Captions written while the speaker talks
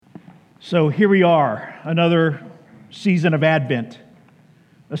So here we are, another season of Advent,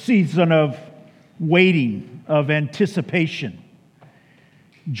 a season of waiting, of anticipation,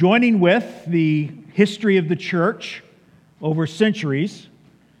 joining with the history of the church over centuries,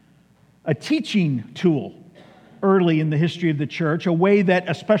 a teaching tool early in the history of the church, a way that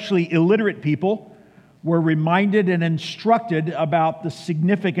especially illiterate people were reminded and instructed about the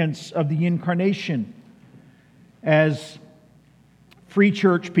significance of the incarnation. As free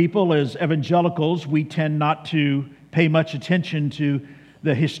church people, as evangelicals, we tend not to pay much attention to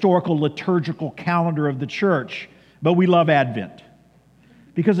the historical liturgical calendar of the church, but we love Advent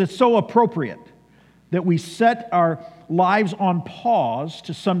because it's so appropriate that we set our lives on pause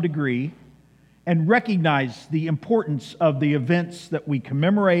to some degree and recognize the importance of the events that we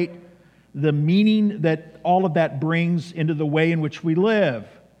commemorate, the meaning that all of that brings into the way in which we live.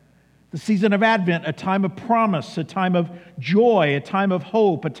 The season of Advent, a time of promise, a time of joy, a time of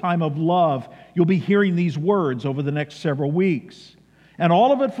hope, a time of love. You'll be hearing these words over the next several weeks. And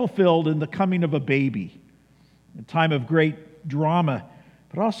all of it fulfilled in the coming of a baby, a time of great drama,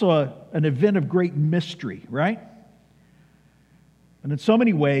 but also an event of great mystery, right? And in so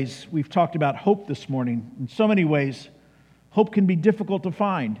many ways, we've talked about hope this morning. In so many ways, hope can be difficult to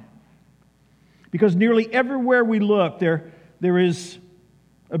find. Because nearly everywhere we look, there is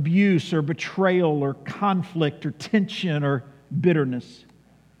abuse or betrayal or conflict or tension or bitterness.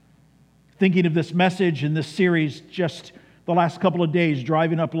 Thinking of this message in this series, just the last couple of days,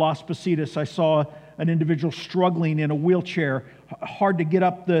 driving up Las Positas, I saw an individual struggling in a wheelchair, hard to get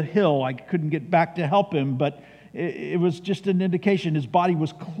up the hill. I couldn't get back to help him, but it was just an indication his body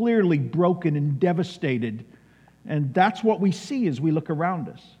was clearly broken and devastated. And that's what we see as we look around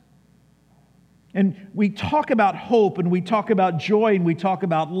us. And we talk about hope, and we talk about joy, and we talk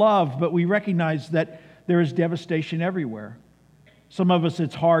about love, but we recognize that there is devastation everywhere. Some of us,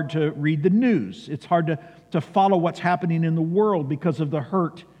 it's hard to read the news. It's hard to follow what's happening in the world because of the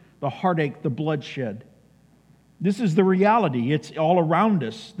hurt, the heartache, the bloodshed. This is the reality. It's all around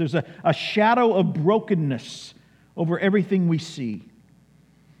us. There's a shadow of brokenness over everything we see.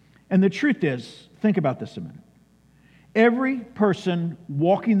 And the truth is, think about this a minute. Every person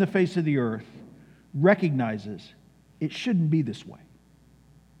walking the face of the earth recognizes it shouldn't be this way.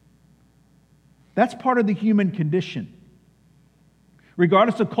 That's part of the human condition.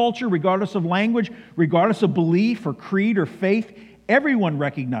 Regardless of culture, regardless of language, regardless of belief or creed or faith, everyone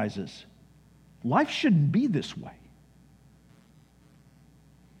recognizes life shouldn't be this way.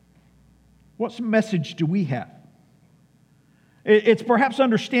 What message do we have? It's perhaps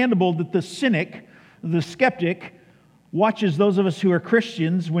understandable that the cynic, the skeptic, watches those of us who are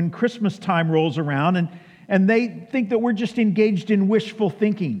Christians when Christmas time rolls around and they think that we're just engaged in wishful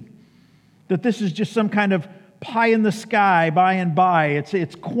thinking, that this is just some kind of pie in the sky by and by.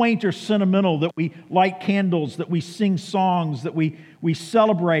 It's quaint or sentimental, that we light candles, that we sing songs, that we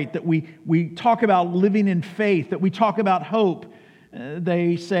celebrate, that we talk about living in faith, that we talk about hope.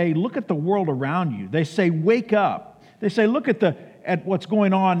 They say, look at the world around you. They say, wake up. They say, look at what's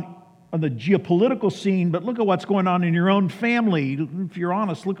going on the geopolitical scene, but look at what's going on in your own family. If you're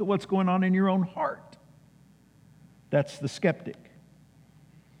honest, look at what's going on in your own heart. That's the skeptic.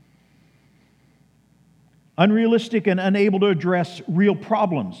 Unrealistic and unable to address real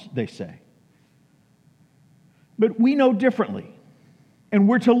problems, they say. But we know differently, and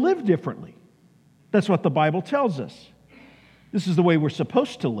we're to live differently. That's what the Bible tells us. This is the way we're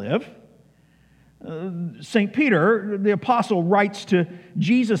supposed to live. St. Peter, the apostle, writes to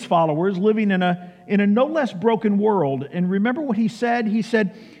Jesus' followers living in a no less broken world. And remember what he said? He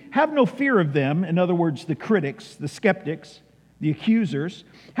said, have no fear of them. In other words, the critics, the skeptics, the accusers.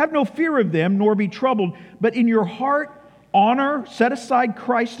 Have no fear of them, nor be troubled. But in your heart, honor, set aside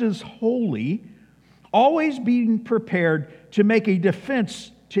Christ as holy, always being prepared to make a defense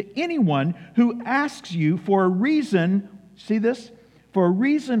to anyone who asks you for a reason, see this? For a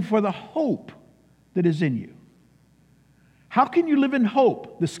reason for the hope that is in you. How can you live in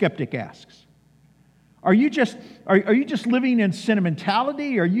hope? The skeptic asks. Are you just living in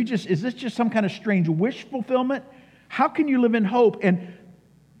sentimentality? Is this just some kind of strange wish fulfillment? How can you live in hope? And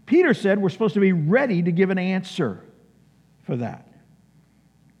Peter said we're supposed to be ready to give an answer for that.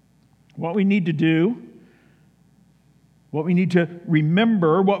 What we need to do, what we need to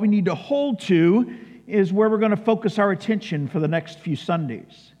remember, what we need to hold to is where we're going to focus our attention for the next few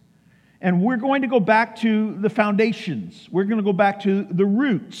Sundays. And we're going to go back to the foundations. We're going to go back to the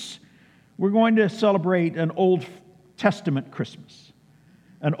roots. We're going to celebrate an Old Testament Christmas.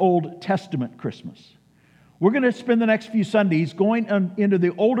 An Old Testament Christmas. We're going to spend the next few Sundays going into the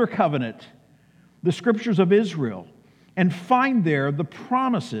Older Covenant, the Scriptures of Israel, and find there the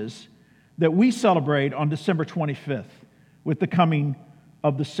promises that we celebrate on December 25th with the coming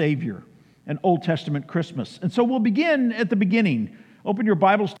of the Savior, an Old Testament Christmas. And so we'll begin at the beginning. Open your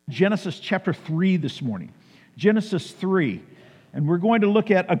Bibles to Genesis chapter 3 this morning. Genesis 3. And we're going to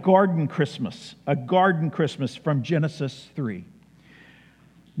look at a garden Christmas from Genesis 3.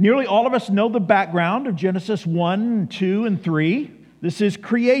 Nearly all of us know the background of Genesis 1, 2, and 3. This is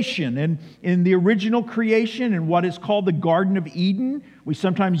creation. And in the original creation, in what is called the Garden of Eden, we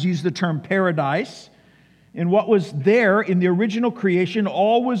sometimes use the term paradise. And what was there in the original creation,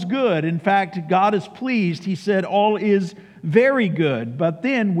 all was good. In fact, God is pleased. He said, all is very good. But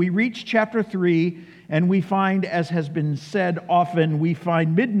then we reach chapter 3, and we find, as has been said often, we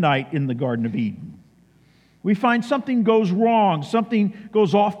find midnight in the Garden of Eden. We find something goes wrong, something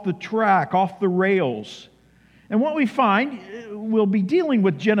goes off the track, off the rails. And what we find, we'll be dealing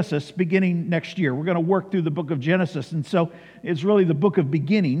with Genesis beginning next year. We're going to work through the book of Genesis, and so it's really the book of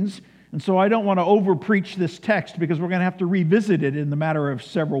beginnings. And so I don't want to over-preach this text because we're going to have to revisit it in the matter of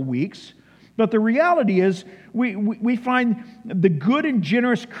several weeks. But the reality is we find the good and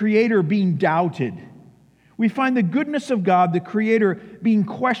generous Creator being doubted. We find the goodness of God, the Creator, being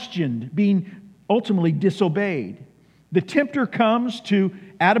questioned, being ultimately disobeyed. The tempter comes to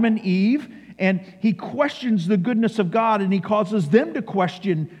Adam and Eve, and he questions the goodness of God, and he causes them to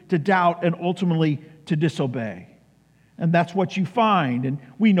question, to doubt, and ultimately to disobey. And that's what you find, and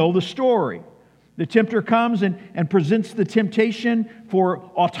we know the story. The tempter comes and presents the temptation for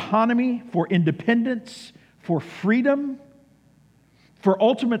autonomy, for independence, for freedom, for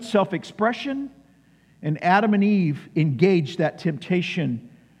ultimate self-expression. And Adam and Eve engage that temptation,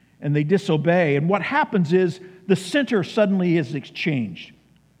 and they disobey. And what happens is the center suddenly is exchanged.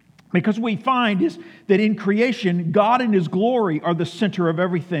 Because what we find is that in creation, God and His glory are the center of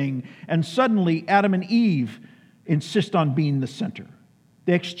everything. And suddenly, Adam and Eve insist on being the center.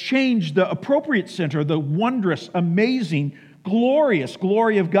 They exchange the appropriate center, the wondrous, amazing, glorious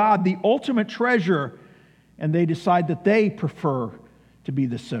glory of God, the ultimate treasure, and they decide that they prefer to be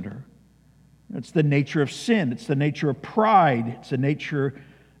the center. It's the nature of sin. It's the nature of pride. It's the nature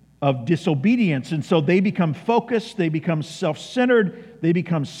of disobedience. And so they become focused. They become self-centered. They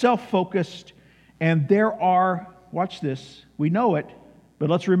become self-focused. And there are, watch this, we know it,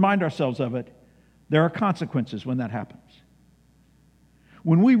 but let's remind ourselves of it. There are consequences when that happens.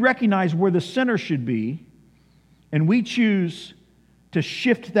 When we recognize where the center should be, and we choose to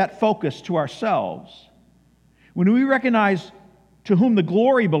shift that focus to ourselves, when we recognize to whom the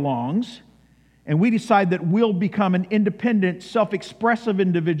glory belongs, and we decide that we'll become an independent, self-expressive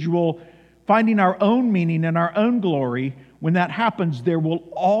individual, finding our own meaning and our own glory, when that happens, there will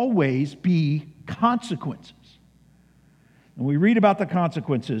always be consequences. And we read about the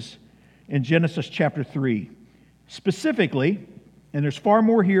consequences in Genesis chapter 3. Specifically, and there's far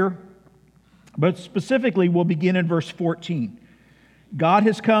more here, but specifically we'll begin in verse 14. God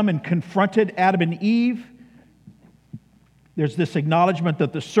has come and confronted Adam and Eve. There's this acknowledgement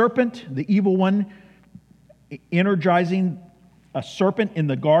that the serpent, the evil one, energizing a serpent in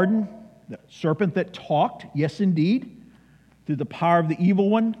the garden, the serpent that talked, yes indeed, through the power of the evil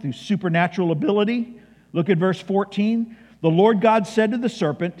one, through supernatural ability. Look at verse 14. The Lord God said to the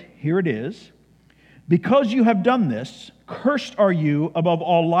serpent, here it is, because you have done this, cursed are you above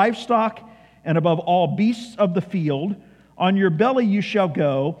all livestock and above all beasts of the field. On your belly you shall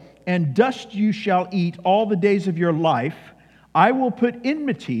go, and dust you shall eat all the days of your life. I will put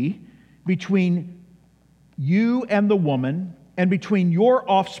enmity between you and the woman, and between your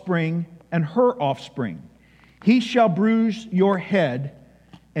offspring and her offspring. He shall bruise your head,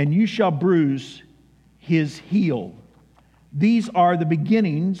 and you shall bruise his heel. These are the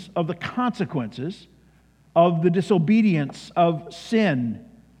beginnings of the consequences of the disobedience of sin.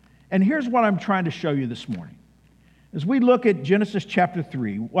 And here's what I'm trying to show you this morning. As we look at Genesis chapter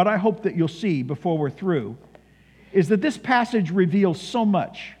 3, what I hope that you'll see before we're through is that this passage reveals so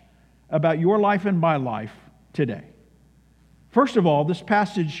much about your life and my life today. First of all, this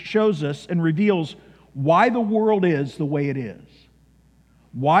passage shows us and reveals why the world is the way it is.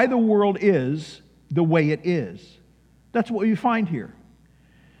 Why the world is the way it is. That's what you find here.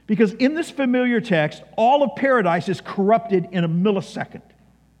 Because in this familiar text, all of paradise is corrupted in a millisecond.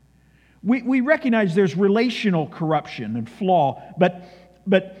 We recognize there's relational corruption and flaw,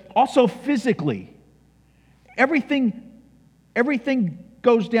 but also physically. Everything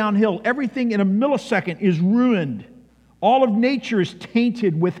goes downhill. Everything in a millisecond is ruined. All of nature is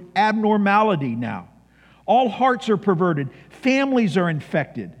tainted with abnormality now. All hearts are perverted. Families are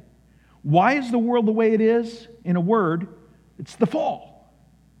infected. Why is the world the way it is? In a word, it's the fall.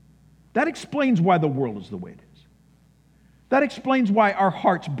 That explains why the world is the way it is. That explains why our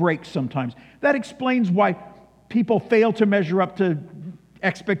hearts break sometimes. That explains why people fail to measure up to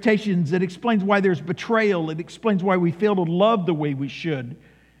expectations. It explains why there's betrayal. It explains why we fail to love the way we should.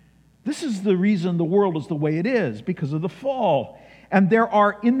 This is the reason the world is the way it is, because of the fall. And there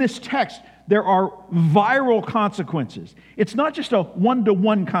are, in this text, there are viral consequences. It's not just a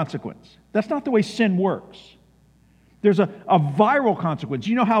one-to-one consequence. That's not the way sin works. There's a viral consequence.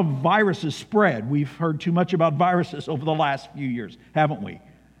 You know how viruses spread. We've heard too much about viruses over the last few years, haven't we?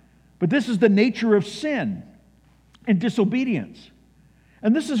 But this is the nature of sin and disobedience.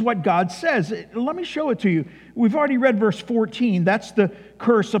 And this is what God says. Let me show it to you. We've already read verse 14. That's the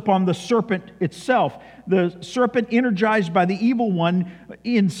curse upon the serpent itself. The serpent energized by the evil one.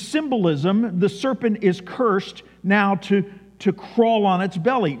 In symbolism, the serpent is cursed now to crawl on its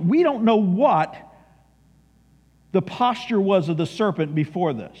belly. We don't know what the posture was of the serpent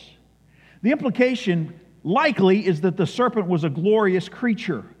before this. The implication likely is that the serpent was a glorious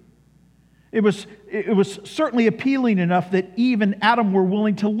creature. It was certainly appealing enough that Eve and Adam were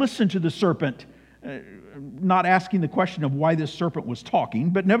willing to listen to the serpent, not asking the question of why this serpent was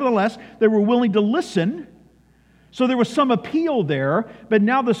talking, but nevertheless, they were willing to listen. So there was some appeal there, but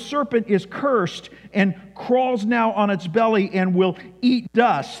now the serpent is cursed and crawls now on its belly and will eat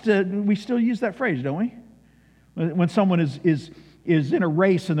dust. We still use that phrase, don't we? When someone is in a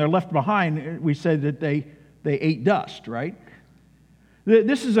race and they're left behind, we say that they ate dust, right?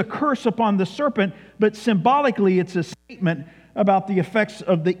 This is a curse upon the serpent, but symbolically it's a statement about the effects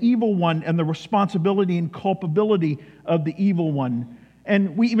of the evil one and the responsibility and culpability of the evil one.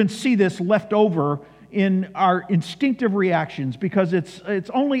 And we even see this left over in our instinctive reactions, because it's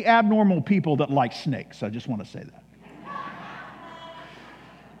only abnormal people that like snakes. I just want to say that.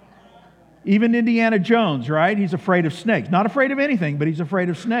 Even Indiana Jones, right? He's afraid of snakes. Not afraid of anything, but he's afraid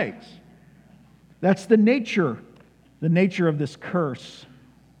of snakes. That's the nature of this curse.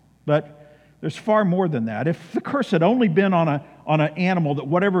 But there's far more than that. If the curse had only been on an animal, that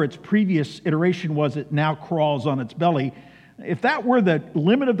whatever its previous iteration was, it now crawls on its belly, if that were the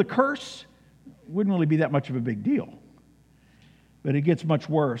limit of the curse, it wouldn't really be that much of a big deal. But it gets much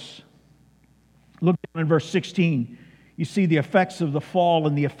worse. Look down in verse 16. You see the effects of the fall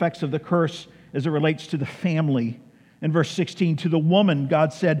and the effects of the curse as it relates to the family. In verse 16, to the woman,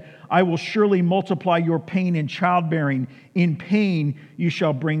 God said, I will surely multiply your pain in childbearing. In pain you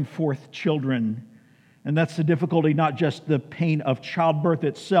shall bring forth children. And that's the difficulty, not just the pain of childbirth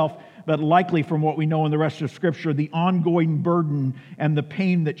itself, but likely from what we know in the rest of Scripture, the ongoing burden and the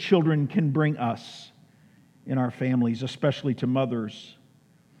pain that children can bring us in our families, especially to mothers.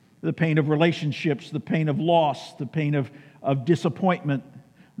 The pain of relationships, the pain of loss, the pain of disappointment,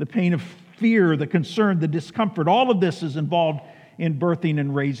 the pain of fear, the concern, the discomfort. All of this is involved in birthing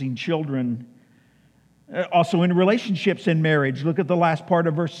and raising children. Also in relationships in marriage. Look at the last part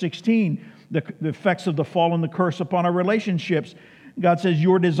of verse 16. The effects of the fall and the curse upon our relationships. God says,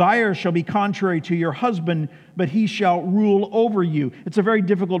 your desire shall be contrary to your husband, but he shall rule over you. It's a very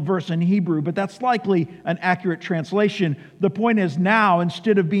difficult verse in Hebrew, but that's likely an accurate translation. The point is now,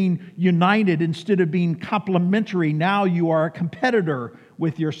 instead of being united, instead of being complementary, now you are a competitor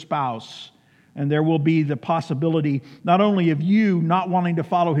with your spouse. And there will be the possibility not only of you not wanting to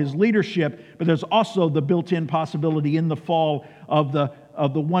follow his leadership, but there's also the built-in possibility in the fall of the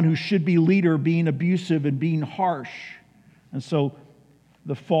one who should be leader being abusive and being harsh. And so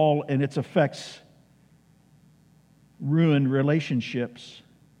the fall and its effects ruin relationships.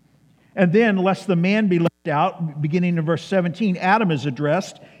 And then, lest the man be left out, beginning in verse 17, Adam is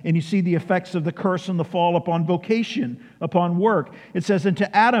addressed, and you see the effects of the curse and the fall upon vocation, upon work. It says, and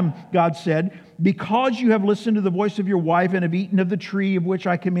to Adam, God said, because you have listened to the voice of your wife and have eaten of the tree of which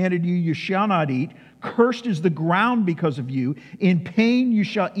I commanded you, you shall not eat. Cursed is the ground because of you. In pain you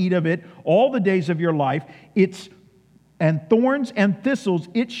shall eat of it all the days of your life. And thorns and thistles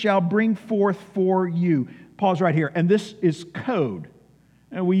it shall bring forth for you. Pause right here. And this is code.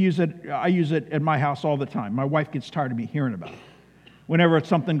 And I use it at my house all the time. My wife gets tired of me hearing about it. Whenever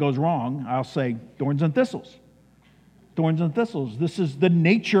something goes wrong, I'll say, thorns and thistles. Thorns and thistles. This is the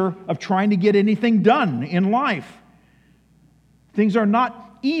nature of trying to get anything done in life. Things are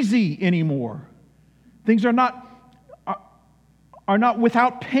not easy anymore. Things are not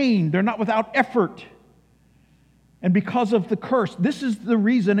without pain. They're not without effort. And because of the curse, this is the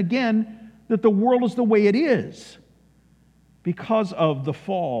reason, again, that the world is the way it is. Because of the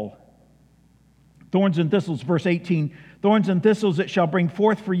fall. Thorns and thistles, verse 18. Thorns and thistles it shall bring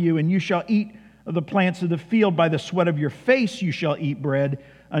forth for you, and you shall eat of the plants of the field. By the sweat of your face you shall eat bread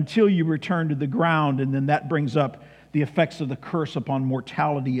until you return to the ground. And then that brings up the effects of the curse upon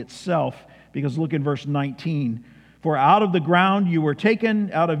mortality itself. Because look in verse 19. For out of the ground you were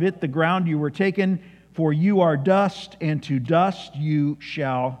taken, out of it the ground you were taken, for you are dust, and to dust you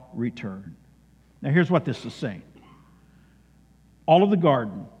shall return. Now here's what this is saying. All of the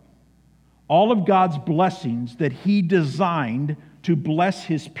garden, all of God's blessings that He designed to bless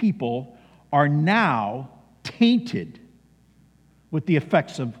His people are now tainted with the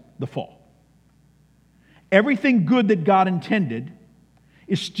effects of the fall. Everything good that God intended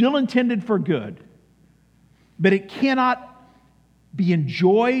is still intended for good, but it cannot be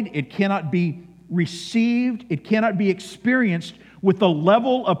enjoyed, it cannot be received, it cannot be experienced with the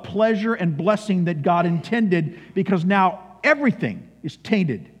level of pleasure and blessing that God intended, because now everything is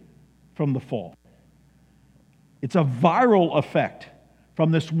tainted from the fall. It's a viral effect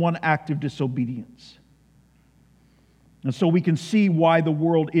from this one act of disobedience. And so we can see why the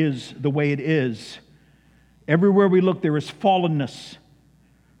world is the way it is. Everywhere we look, there is fallenness.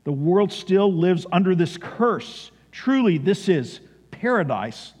 The world still lives under this curse. Truly, this is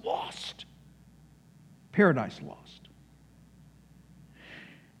paradise lost. Paradise lost.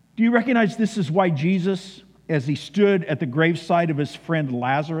 Do you recognize this is why Jesus, as He stood at the graveside of His friend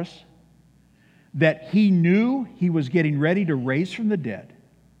Lazarus, that He knew He was getting ready to raise from the dead?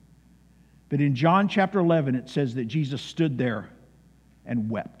 But in John chapter 11, it says that Jesus stood there and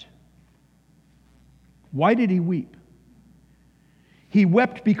wept. Why did He weep? He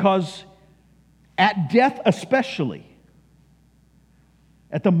wept because at death especially,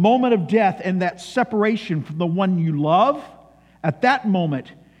 at the moment of death and that separation from the one you love, at that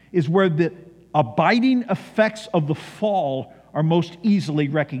moment is where the abiding effects of the fall are most easily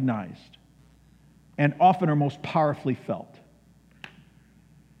recognized and often are most powerfully felt.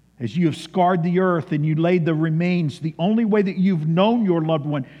 As you have scarred the earth and you laid the remains, the only way that you've known your loved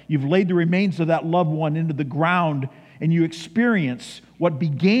one, you've laid the remains of that loved one into the ground, and you experience what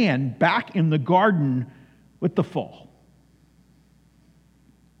began back in the garden with the fall.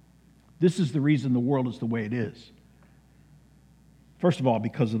 This is the reason the world is the way it is. First of all,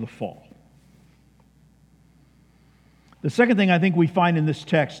 because of the fall. The second thing I think we find in this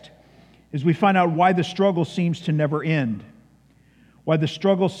text is we find out why the struggle seems to never end. Why the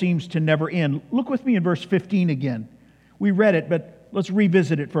struggle seems to never end. Look with me in verse 15 again. We read it, but let's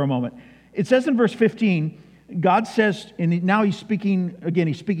revisit it for a moment. It says in verse 15, God says, and now He's speaking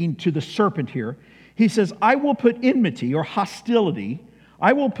to the serpent here. He says, I will put enmity or hostility.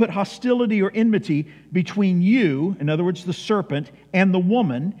 I will put hostility or enmity between you, in other words, the serpent, and the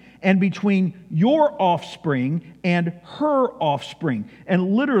woman, and between your offspring and her offspring.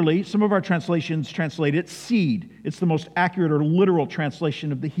 And literally, some of our translations translate it seed. It's the most accurate or literal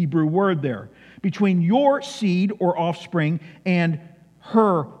translation of the Hebrew word there. Between your seed or offspring and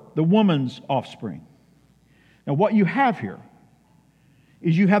her, the woman's offspring. Now, what you have here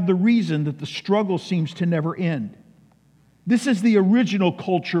is you have the reason that the struggle seems to never end. This is the original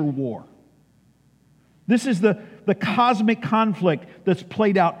culture war. This is the cosmic conflict that's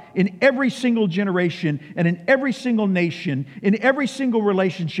played out in every single generation and in every single nation, in every single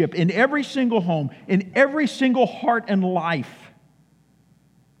relationship, in every single home, in every single heart and life.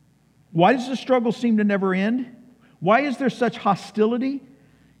 Why does the struggle seem to never end? Why is there such hostility?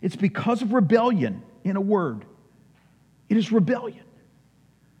 It's because of rebellion, in a word. It is rebellion.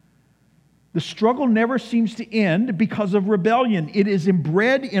 The struggle never seems to end because of rebellion. It is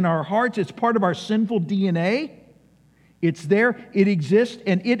inbred in our hearts. It's part of our sinful DNA. It's there, it exists,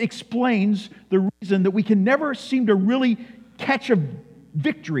 and it explains the reason that we can never seem to really catch a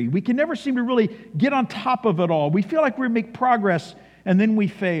victory. We can never seem to really get on top of it all. We feel like we make progress, and then we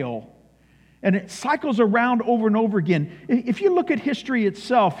fail. And it cycles around over and over again. If you look at history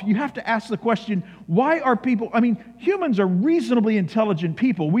itself, you have to ask the question, why are people, humans are reasonably intelligent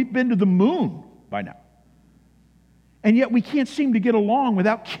people. We've been to the moon by now. And yet we can't seem to get along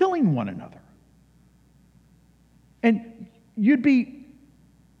without killing one another. And you'd be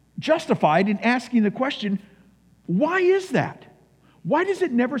justified in asking the question, why is that? Why does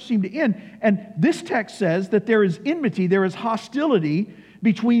it never seem to end? And this text says that there is enmity, there is hostility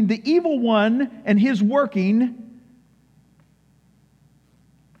between the evil one and his working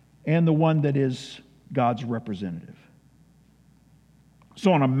and the one that is God's representative.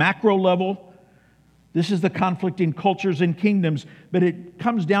 So on a macro level, this is the conflict in cultures and kingdoms, but it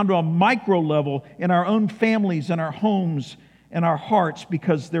comes down to a micro level in our own families and our homes and our hearts,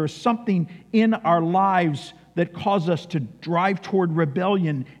 because there is something in our lives that cause us to drive toward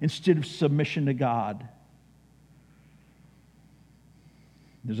rebellion instead of submission to God.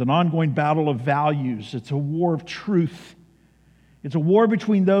 There's an ongoing battle of values. It's a war of truth. It's a war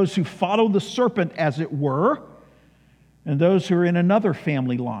between those who follow the serpent, as it were, and those who are in another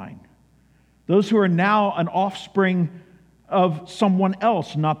family line. those who are now an offspring of someone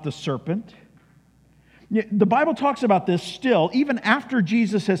else, not the serpent. The Bible talks about this still, even after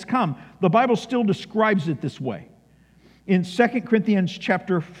Jesus has come. The Bible still describes it this way. In 2 Corinthians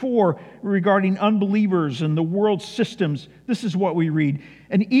chapter 4, regarding unbelievers and the world's systems, this is what we read.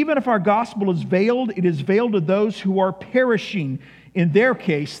 And even if our gospel is veiled, it is veiled to those who are perishing. In their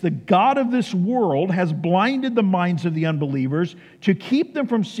case, the God of this world has blinded the minds of the unbelievers to keep them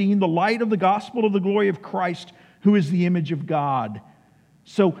from seeing the light of the gospel of the glory of Christ, who is the image of God.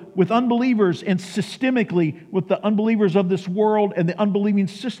 So with unbelievers, and systemically with the unbelievers of this world and the unbelieving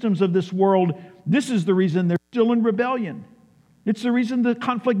systems of this world, this is the reason they're still in rebellion. It's the reason the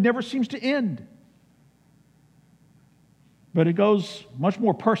conflict never seems to end. But it goes much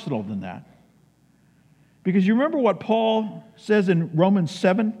more personal than that. Because you remember what Paul says in Romans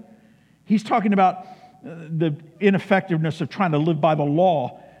 7? He's talking about the ineffectiveness of trying to live by the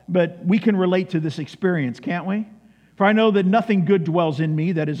law, but we can relate to this experience, can't we? For I know that nothing good dwells in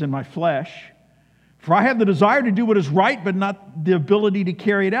me, that is in my flesh. For I have the desire to do what is right, but not the ability to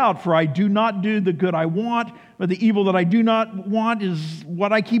carry it out. For I do not do the good I want, but the evil that I do not want is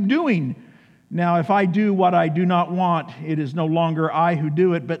what I keep doing. Now, if I do what I do not want, it is no longer I who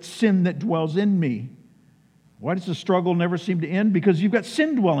do it, but sin that dwells in me. Why does the struggle never seem to end? Because you've got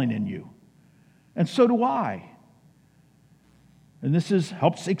sin dwelling in you. And so do I. And this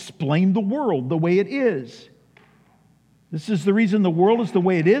helps explain the world the way it is. This is the reason the world is the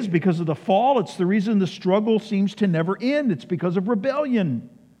way it is, because of the fall. It's the reason the struggle seems to never end. It's because of rebellion.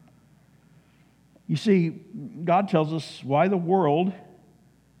 You see, God tells us why the world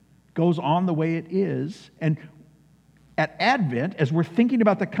goes on the way it is. And at Advent, as we're thinking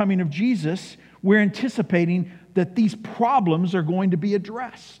about the coming of Jesus, we're anticipating that these problems are going to be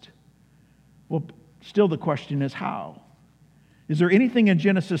addressed. Well, still the question is how? Is there anything in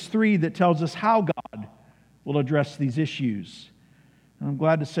Genesis 3 that tells us how God will address these issues? And I'm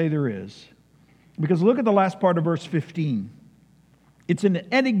glad to say there is. Because look at the last part of verse 15. It's an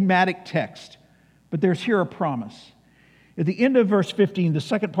enigmatic text, but there's here a promise. At the end of verse 15, the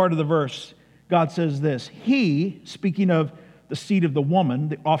second part of the verse, God says this: He, speaking of the seed of the woman,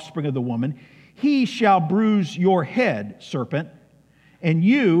 the offspring of the woman, he shall bruise your head, serpent, and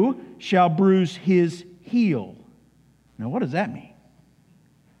you shall bruise his heel. Now, what does that mean?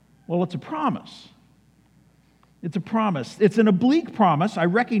 Well, it's a promise. It's a promise. It's an oblique promise. I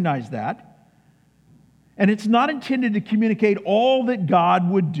recognize that. And it's not intended to communicate all that God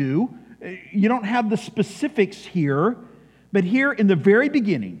would do. You don't have the specifics here. But here in the very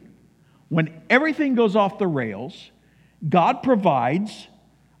beginning, when everything goes off the rails, God provides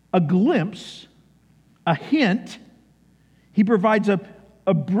a glimpse, a hint. He provides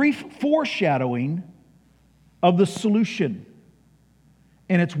a brief foreshadowing of the solution.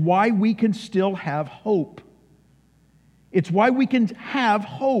 And it's why we can still have hope. It's why we can have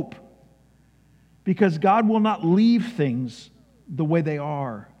hope. Because God will not leave things the way they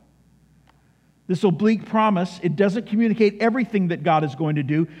are. This oblique promise, it doesn't communicate everything that God is going to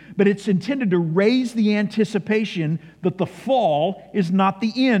do, but it's intended to raise the anticipation that the fall is not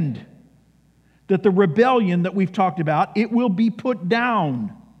the end. That the rebellion that we've talked about, it will be put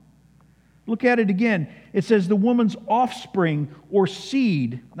down. Look at it again. It says the woman's offspring or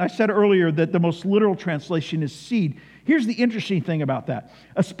seed. I said earlier that the most literal translation is seed. Here's the interesting thing about that.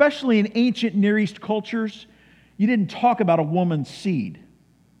 Especially in ancient Near East cultures, you didn't talk about a woman's seed.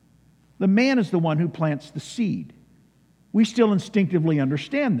 The man is the one who plants the seed. We still instinctively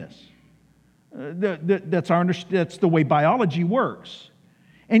understand this. That's the way biology works.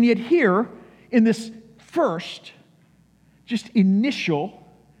 And yet here, in this first, just initial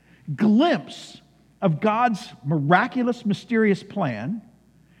glimpse of God's miraculous, mysterious plan,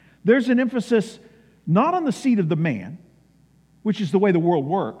 there's an emphasis not on the seed of the man, which is the way the world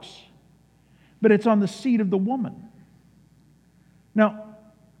works, but it's on the seed of the woman. Now,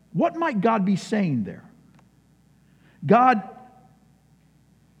 what might God be saying there? God,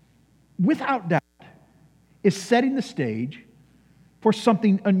 without doubt, is setting the stage for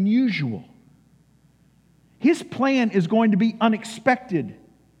something unusual. His plan is going to be unexpected.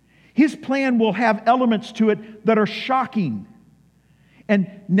 His plan will have elements to it that are shocking.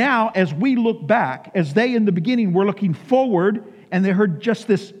 And now, as we look back, as they in the beginning were looking forward, and they heard just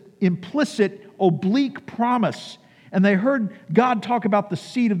this implicit, oblique promise, and they heard God talk about the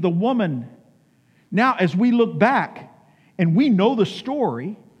seed of the woman. Now, as we look back and we know the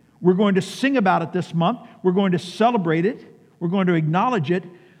story, we're going to sing about it this month. We're going to celebrate it. We're going to acknowledge it.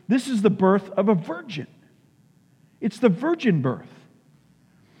 This is the birth of a virgin. It's the virgin birth.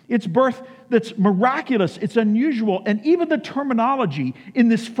 It's birth that's miraculous. It's unusual. And even the terminology in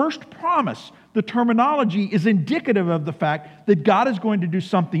this first promise, the terminology is indicative of the fact that God is going to do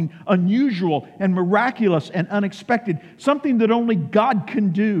something unusual and miraculous and unexpected, something that only God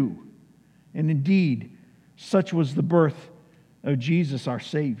can do. And indeed, such was the birth of Jesus, our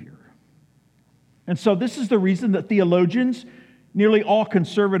Savior. And so this is the reason that theologians, nearly all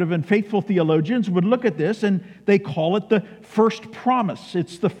conservative and faithful theologians, would look at this and they call it the first promise.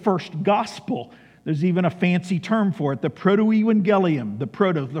 It's the first gospel. There's even a fancy term for it, the proto-evangelium,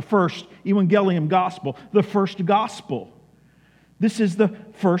 the first evangelium gospel, the first gospel. This is the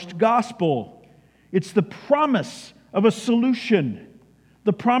first gospel. It's the promise of a solution,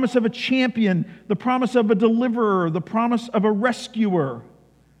 the promise of a champion, the promise of a deliverer, the promise of a rescuer.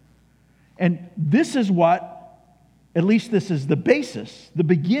 And this is what, at least this is the basis, the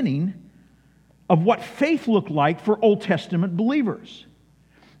beginning of what faith looked like for Old Testament believers.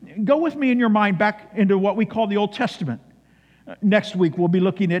 Go with me in your mind back into what we call the Old Testament. Next week we'll be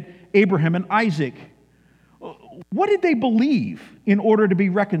looking at Abraham and Isaac. What did they believe in order to be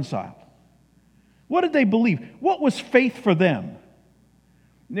reconciled? What did they believe? What was faith for them?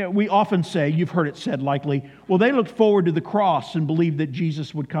 We often say, you've heard it said likely, well, they looked forward to the cross and believed that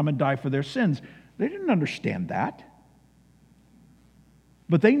Jesus would come and die for their sins. They didn't understand that.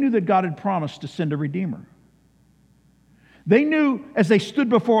 But they knew that God had promised to send a Redeemer. They knew as they stood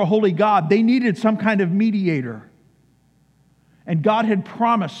before a holy God, they needed some kind of mediator. And God had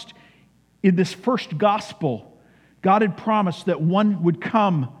promised in this first gospel, God had promised that one would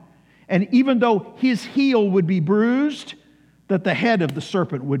come, and even though his heel would be bruised, that the head of the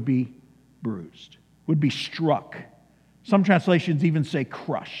serpent would be bruised, would be struck. Some translations even say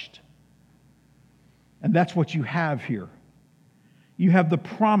crushed. And that's what you have here. You have the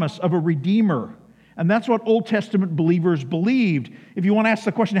promise of a Redeemer. And that's what Old Testament believers believed. If you want to ask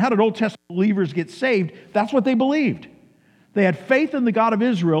the question, how did Old Testament believers get saved? That's what they believed. They had faith in the God of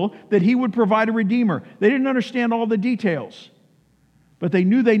Israel that He would provide a Redeemer. They didn't understand all the details, but they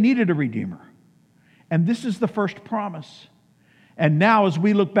knew they needed a Redeemer. And this is the first promise. And now as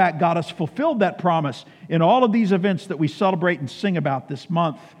we look back, God has fulfilled that promise in all of these events that we celebrate and sing about this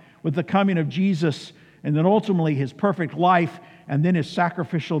month, with the coming of Jesus and then ultimately His perfect life and then His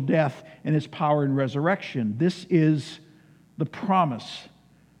sacrificial death and His power and resurrection. This is the promise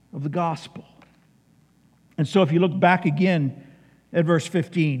of the gospel. And so if you look back again at verse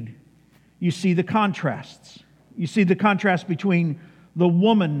 15, you see the contrasts. You see the contrast between the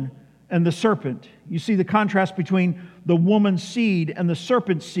woman and the serpent. You see the contrast between the woman's seed and the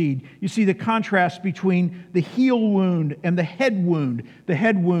serpent's seed. You see the contrast between the heel wound and the head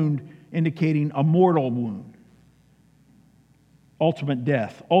wound indicating a mortal wound. Ultimate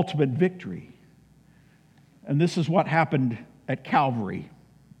death, ultimate victory. And this is what happened at Calvary.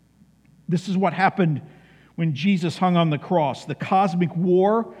 This is what happened when Jesus hung on the cross. The cosmic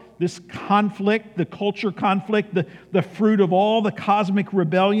war, this conflict, the culture conflict, the fruit of all the cosmic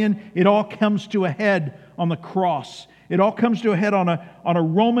rebellion, it all comes to a head on the cross. It all comes to a head on a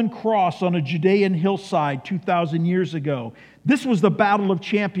Roman cross on a Judean hillside 2,000 years ago. This was the battle of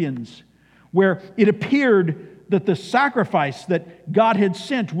champions, where it appeared that the sacrifice that God had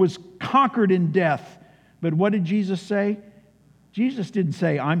sent was conquered in death. But what did Jesus say? Jesus didn't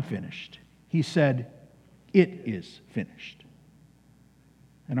say, "I'm finished." He said, "It is finished."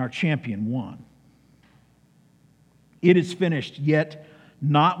 And our champion won. It is finished, yet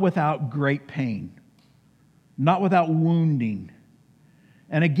not without great pain, not without wounding.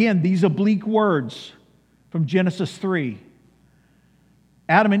 And again, these oblique words from Genesis 3.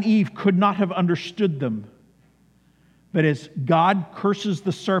 Adam and Eve could not have understood them. But as God curses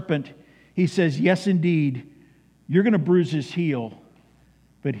the serpent, He says, yes, indeed, you're going to bruise his heel,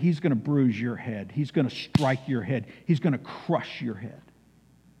 but he's going to bruise your head. He's going to strike your head. He's going to crush your head.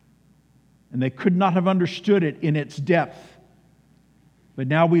 And they could not have understood it in its depth. But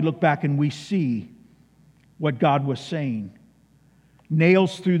now we look back and we see what God was saying.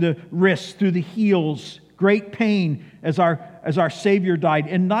 Nails through the wrists, through the heels, great pain as our Savior died.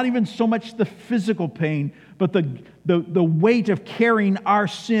 And not even so much the physical pain, but the weight of carrying our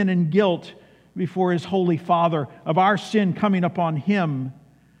sin and guilt before His Holy Father, of our sin coming upon Him.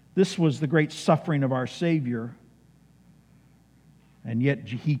 This was the great suffering of our Savior. And yet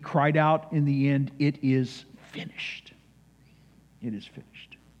He cried out in the end, "It is finished." It is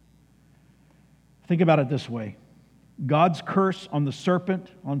finished. Think about it this way. God's curse on the serpent,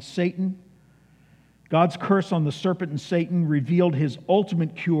 on Satan, God's curse on the serpent and Satan revealed His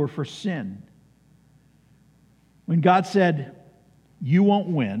ultimate cure for sin. When God said, "You won't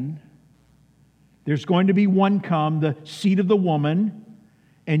win. There's going to be one come, the seed of the woman,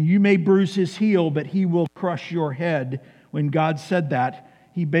 and you may bruise his heel, but he will crush your head." When God said that,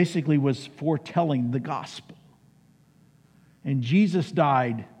 he basically was foretelling the gospel. And Jesus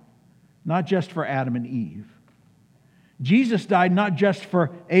died not just for Adam and Eve. Jesus died not just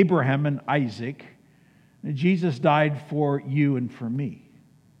for Abraham and Isaac. Jesus died for you and for me.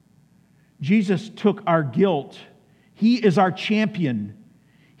 Jesus took our guilt. He is our champion.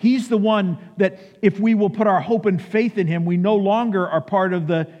 He's the one that if we will put our hope and faith in him, we no longer are part of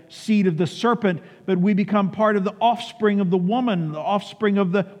the seed of the serpent, but we become part of the offspring of the woman, the offspring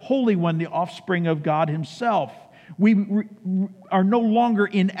of the Holy One, the offspring of God himself. We are no longer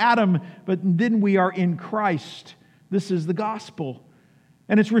in Adam, but then we are in Christ. This is the gospel.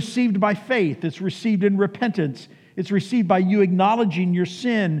 And it's received by faith. It's received in repentance. It's received by you acknowledging your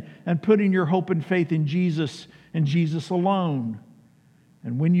sin and putting your hope and faith in Jesus and Jesus alone.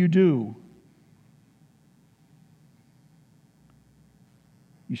 And when you do,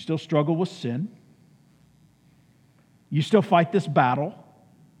 you still struggle with sin. You still fight this battle.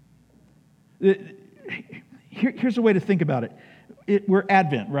 Here's a way to think about it. We're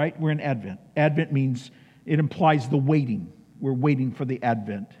Advent, right? We're in Advent. Advent means it implies the waiting. We're waiting for the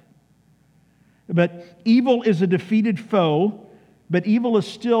Advent. But evil is a defeated foe, but evil is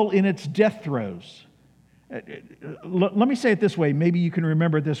still in its death throes. Let me say it this way. Maybe you can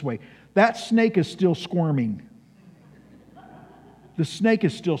remember it this way. That snake is still squirming. The snake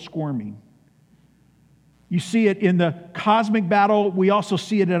is still squirming. You see it in the cosmic battle. We also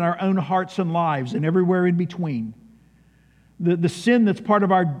see it in our own hearts and lives and everywhere in between. The sin that's part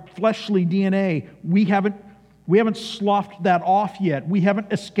of our fleshly DNA, we haven't sloughed that off yet. We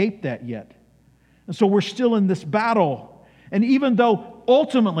haven't escaped that yet. And so we're still in this battle. And even though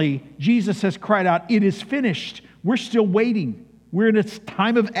ultimately Jesus has cried out, "It is finished," we're still waiting. We're in its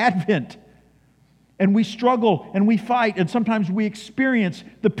time of Advent. And we struggle and we fight, and sometimes we experience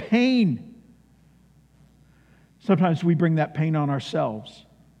the pain. Sometimes we bring that pain on ourselves.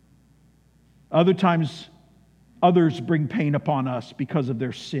 Other times, others bring pain upon us because of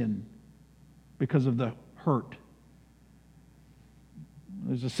their sin, because of the hurt.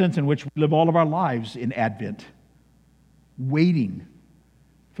 There's a sense in which we live all of our lives in Advent, waiting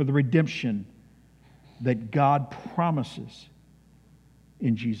for the redemption that God promises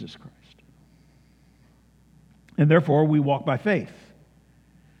in Jesus Christ. And therefore, we walk by faith.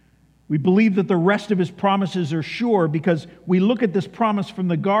 We believe that the rest of his promises are sure because we look at this promise from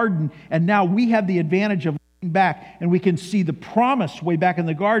the garden, and now we have the advantage of looking back, and we can see the promise way back in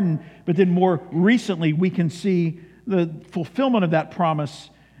the garden, but then more recently we can see the fulfillment of that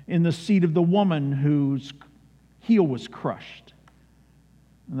promise in the seed of the woman whose heel was crushed.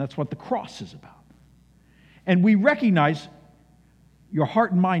 And that's what the cross is about. And we recognize your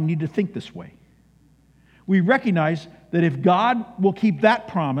heart and mind need to think this way. We recognize that if God will keep that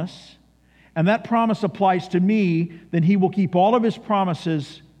promise, and that promise applies to me, then he will keep all of his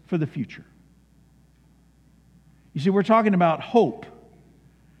promises for the future. You see, we're talking about hope.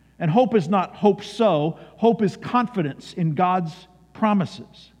 And hope is not hope so. Hope is confidence in God's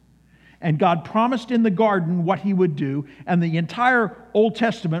promises. And God promised in the garden what he would do. And the entire Old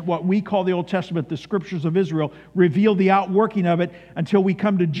Testament, what we call the Old Testament, the Scriptures of Israel, reveal the outworking of it until we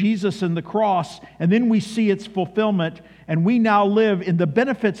come to Jesus and the cross. And then we see its fulfillment. And we now live in the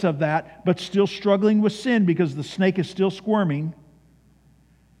benefits of that, but still struggling with sin because the snake is still squirming.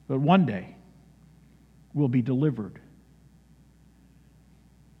 But one day, we'll be delivered.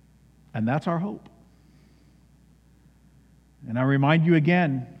 And that's our hope. And I remind you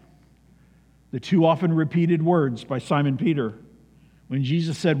again, the two often repeated words by Simon Peter. When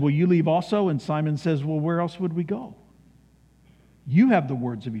Jesus said, "Will you leave also?" And Simon says, "Well, where else would we go? You have the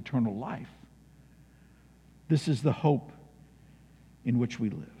words of eternal life." This is the hope in which we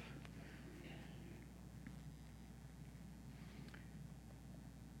live.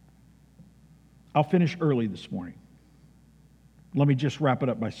 I'll finish early this morning. Let me just wrap it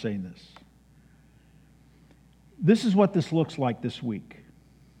up by saying this. This is what this looks like this week.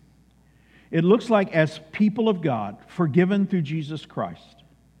 It looks like, as people of God, forgiven through Jesus Christ,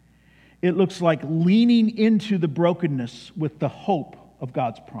 it looks like leaning into the brokenness with the hope of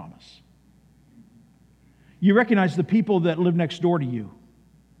God's promise. You recognize the people that live next door to you.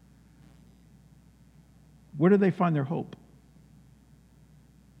 Where do they find their hope?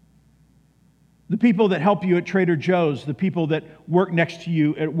 The people that help you at Trader Joe's, the people that work next to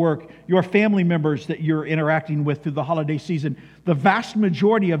you at work, your family members that you're interacting with through the holiday season, the vast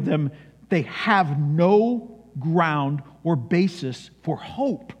majority of them, they have no ground or basis for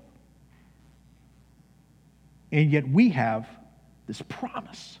hope. And yet we have this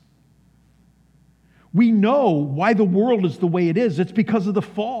promise. We know why the world is the way it is. It's because of the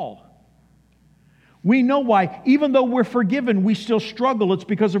fall. We know why, even though we're forgiven, we still struggle. It's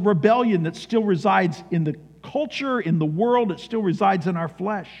because of rebellion that still resides in the culture, in the world. It still resides in our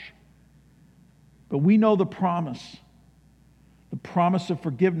flesh. But we know the promise of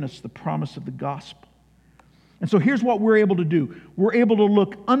forgiveness, the promise of the gospel. And so here's what we're able to do. We're able to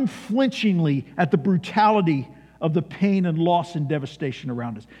look unflinchingly at the brutality of the pain and loss and devastation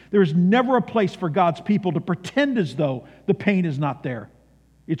around us. There is never a place for God's people to pretend as though the pain is not there.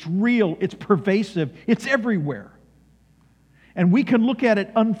 It's real, it's pervasive, it's everywhere. And we can look at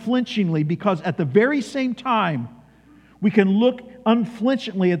it unflinchingly because at the very same time, we can look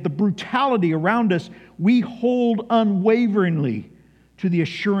unflinchingly at the brutality around us. We hold unwaveringly to the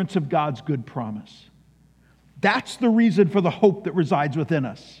assurance of God's good promise. That's the reason for the hope that resides within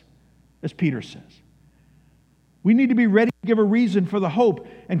us, as Peter says. We need to be ready to give a reason for the hope.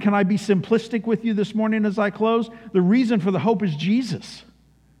 And can I be simplistic with you this morning as I close? The reason for the hope is Jesus.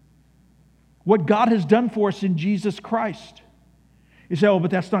 What God has done for us in Jesus Christ. You say, oh, but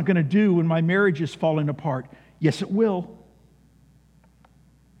that's not going to do when my marriage is falling apart. Yes, it will.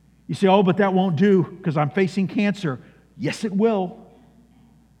 You say, oh, but that won't do because I'm facing cancer. Yes, it will.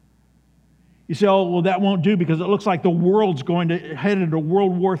 You say, oh, well, that won't do because it looks like the world's going to head into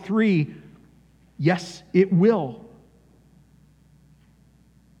World War III. Yes, it will.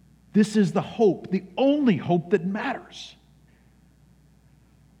 This is the hope, the only hope that matters.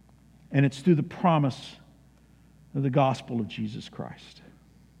 And it's through the promise of the gospel of Jesus Christ.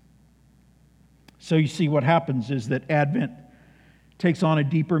 So you see, what happens is that Advent takes on a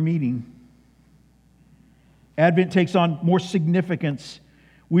deeper meaning. Advent takes on more significance.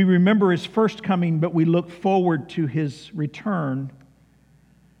 We remember His first coming, but we look forward to His return.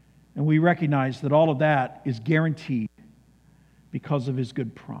 And we recognize that all of that is guaranteed because of His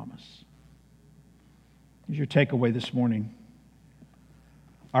good promise. Here's your takeaway this morning.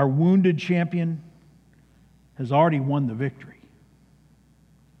 Our wounded champion has already won the victory.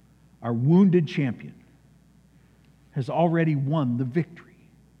 Our wounded champion has already won the victory.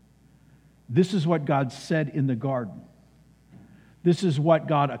 This is what God said in the garden. This is what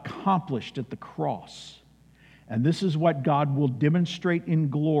God accomplished at the cross. And this is what God will demonstrate in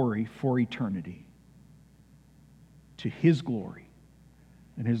glory for eternity. To His glory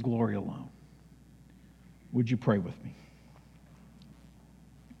and His glory alone. Would you pray with me?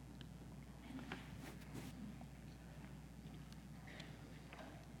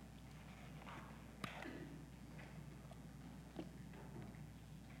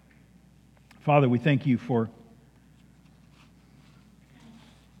 Father, we thank You for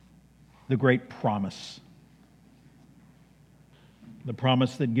the great promise. The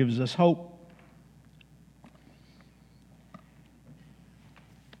promise that gives us hope.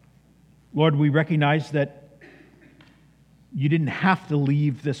 Lord, we recognize that You didn't have to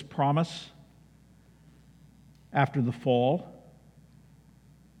leave this promise after the fall.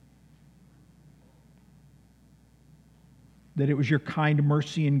 That it was Your kind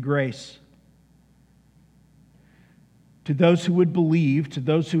mercy and grace to those who would believe, to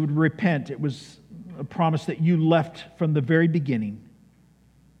those who would repent. It was a promise that You left from the very beginning,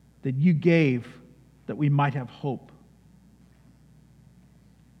 that You gave that we might have hope.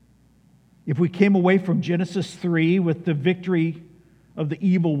 If we came away from Genesis 3 with the victory of the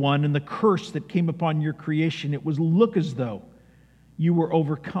evil one and the curse that came upon Your creation, it was look as though You were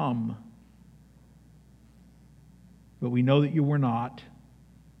overcome. But we know that You were not.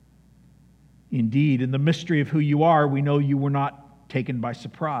 Indeed, in the mystery of who You are, we know You were not taken by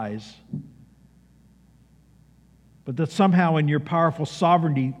surprise. But that somehow in Your powerful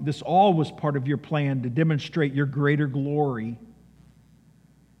sovereignty, this all was part of Your plan to demonstrate Your greater glory.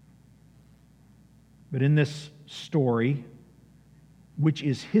 But in this story, which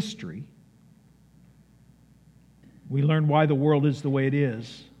is history, we learn why the world is the way it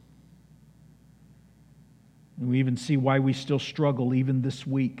is. And we even see why we still struggle even this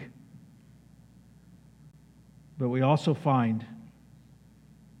week. But we also find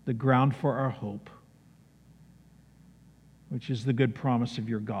the ground for our hope, which is the good promise of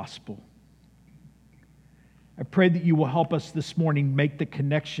Your gospel. I pray that You will help us this morning make the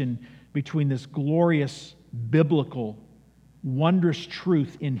connection between this glorious, biblical, wondrous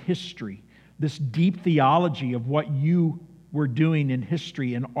truth in history, this deep theology of what You were doing in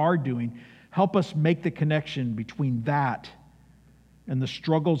history and are doing. Help us make the connection between that and the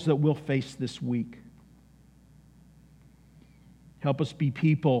struggles that we'll face this week. Help us be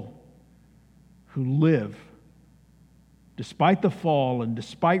people who live, despite the fall and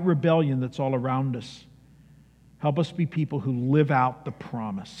despite rebellion that's all around us. Help us be people who live out the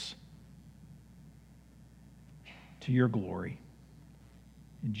promise to Your glory.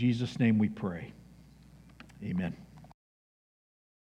 In Jesus' name we pray. Amen.